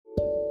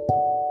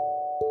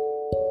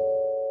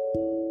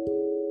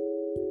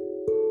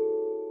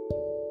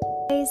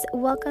Guys,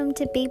 welcome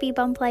to Baby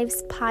Bump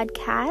Life's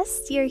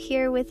podcast. You're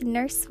here with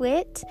Nurse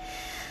Wit.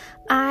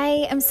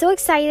 I am so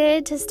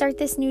excited to start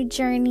this new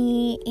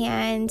journey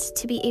and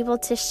to be able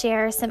to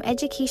share some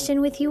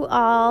education with you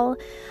all.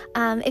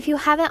 If you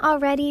haven't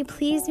already,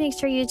 please make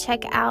sure you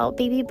check out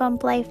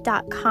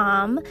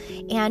babybumplife.com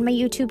and my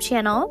YouTube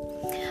channel.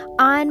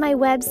 On my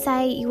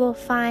website, you will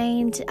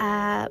find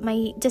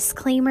my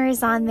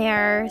disclaimers on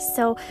there.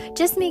 So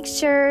just make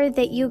sure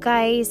that you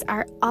guys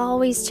are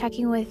always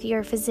checking with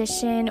your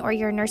physician or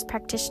your nurse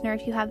practitioner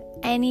if you have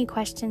any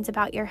questions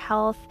about your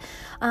health.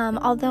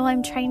 Although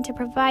I'm trying to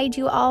provide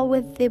you all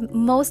with the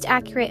most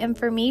accurate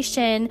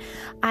information,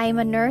 I'm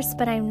a nurse,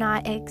 but I'm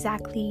not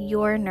exactly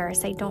your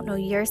nurse. I don't know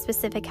your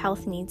specific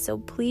health needs. So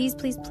please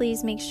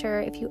make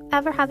sure if you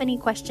ever have any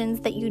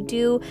questions that you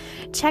do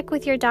check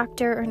with your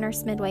doctor or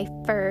nurse midwife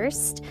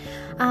first.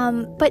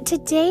 But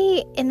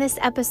today in this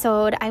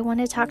episode, I want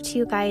to talk to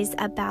you guys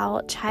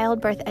about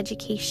childbirth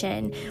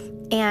education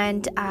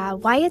and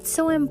why it's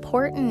so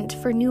important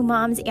for new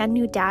moms and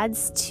new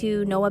dads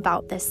to know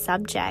about this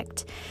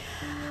subject.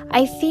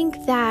 I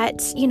think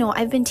that,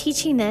 I've been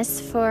teaching this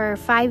for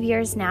 5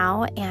 years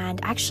now, and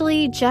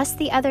actually just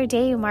the other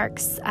day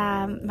marks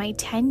my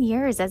 10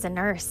 years as a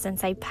nurse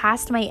since I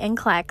passed my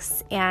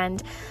NCLEX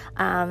and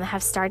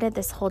have started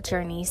this whole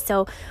journey.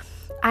 So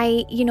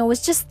I,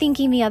 was just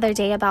thinking the other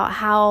day about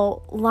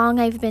how long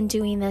I've been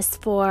doing this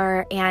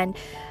for, and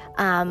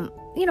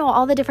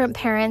all the different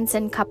parents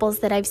and couples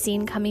that I've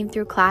seen coming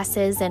through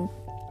classes. And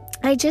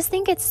I just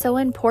think it's so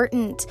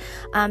important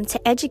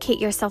to educate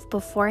yourself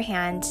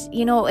beforehand.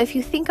 If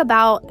you think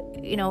about,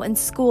 in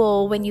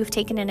school, when you've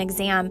taken an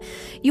exam,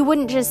 you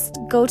wouldn't just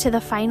go to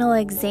the final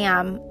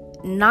exam,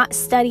 not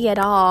study at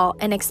all,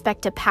 and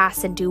expect to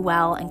pass and do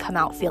well and come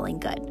out feeling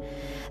good.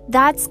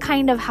 That's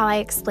kind of how I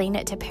explain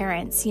it to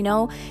parents.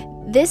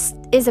 This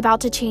is about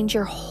to change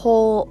your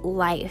whole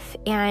life,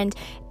 and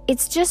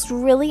it's just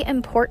really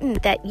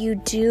important that you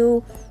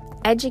do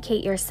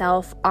educate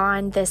yourself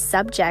on this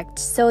subject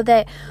so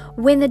that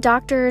when the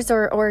doctors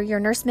or your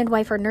nurse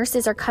midwife or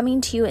nurses are coming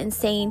to you and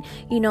saying,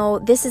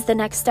 this is the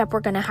next step we're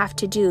going to have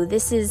to do,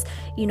 this is,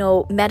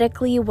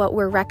 medically what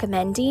we're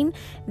recommending,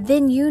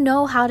 then you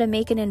know how to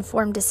make an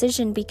informed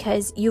decision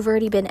because you've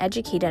already been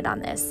educated on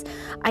this.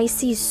 I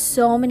see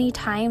so many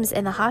times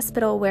in the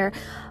hospital where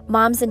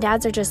moms and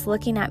dads are just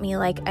looking at me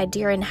like a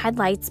deer in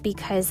headlights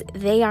because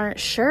they aren't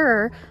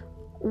sure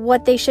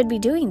what they should be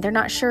doing. They're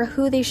not sure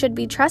who they should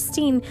be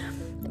trusting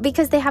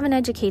because they haven't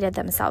educated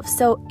themselves.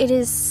 So it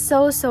is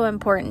so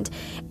important.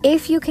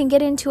 If you can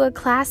get into a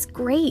class,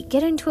 great.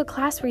 Get into a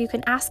class where you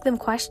can ask them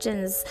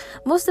questions.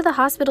 Most of the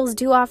hospitals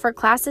do offer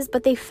classes,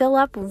 but they fill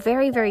up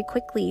very, very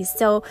quickly.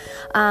 So,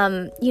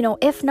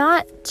 if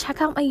not,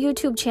 check out my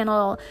YouTube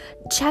channel.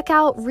 Check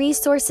out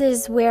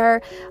resources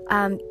where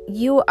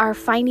you are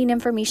finding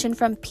information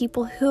from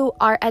people who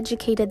are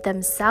educated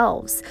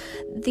themselves.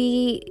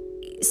 The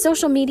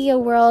social media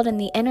world and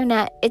the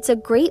internet, it's a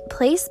great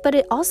place, but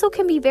it also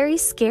can be very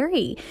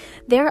scary.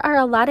 There are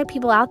a lot of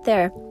people out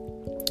there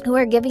who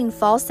are giving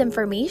false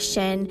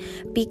information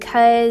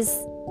because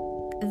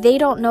they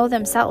don't know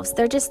themselves.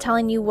 They're just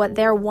telling you what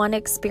their one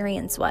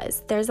experience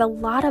was. There's a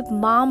lot of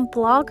mom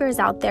bloggers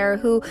out there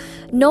who,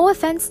 no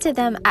offense to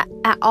them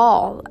at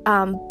all,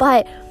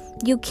 but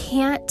you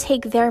can't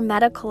take their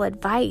medical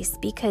advice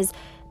because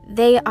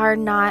they are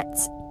not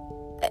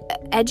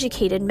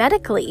educated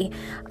medically.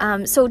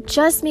 So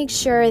just make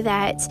sure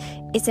that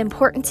it's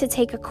important to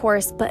take a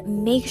course, but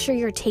make sure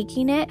you're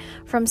taking it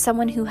from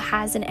someone who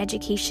has an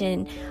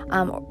education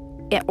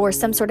or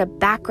some sort of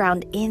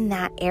background in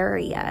that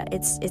area.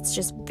 It's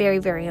just very,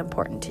 very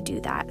important to do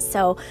that.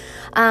 So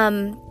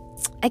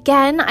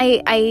again,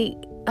 I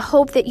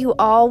hope that you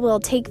all will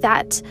take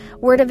that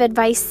word of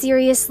advice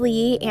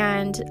seriously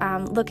and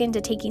look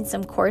into taking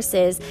some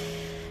courses.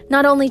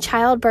 Not only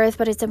childbirth,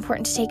 but it's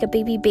important to take a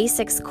baby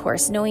basics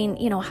course, knowing,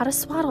 how to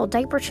swaddle,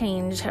 diaper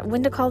change,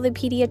 when to call the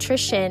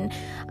pediatrician.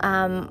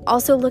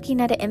 Also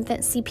looking at an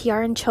infant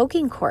CPR and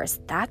choking course.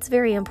 That's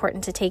very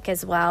important to take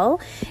as well.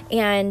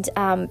 And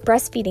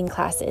breastfeeding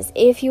classes.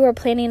 If you are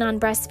planning on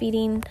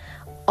breastfeeding,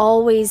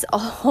 always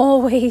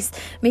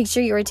make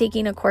sure you are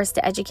taking a course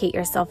to educate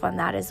yourself on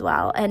that as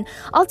well. And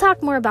I'll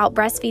talk more about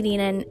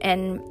breastfeeding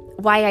and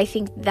why I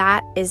think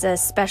that is a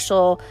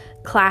special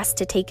class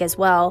to take as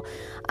well.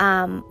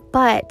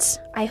 But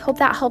I hope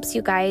that helps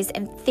you guys.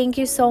 And thank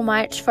you so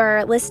much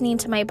for listening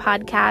to my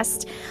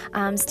podcast.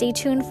 Stay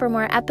tuned for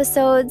more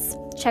episodes.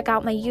 Check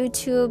out my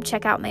YouTube,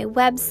 check out my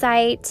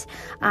website.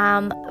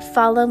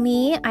 Follow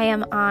me. I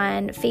am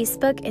on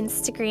Facebook,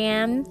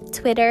 Instagram,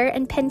 Twitter,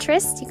 and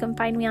Pinterest. You can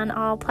find me on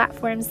all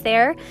platforms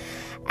there.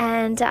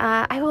 And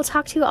I will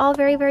talk to you all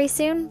very, very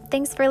soon.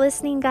 Thanks for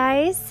listening,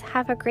 guys.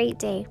 Have a great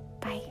day.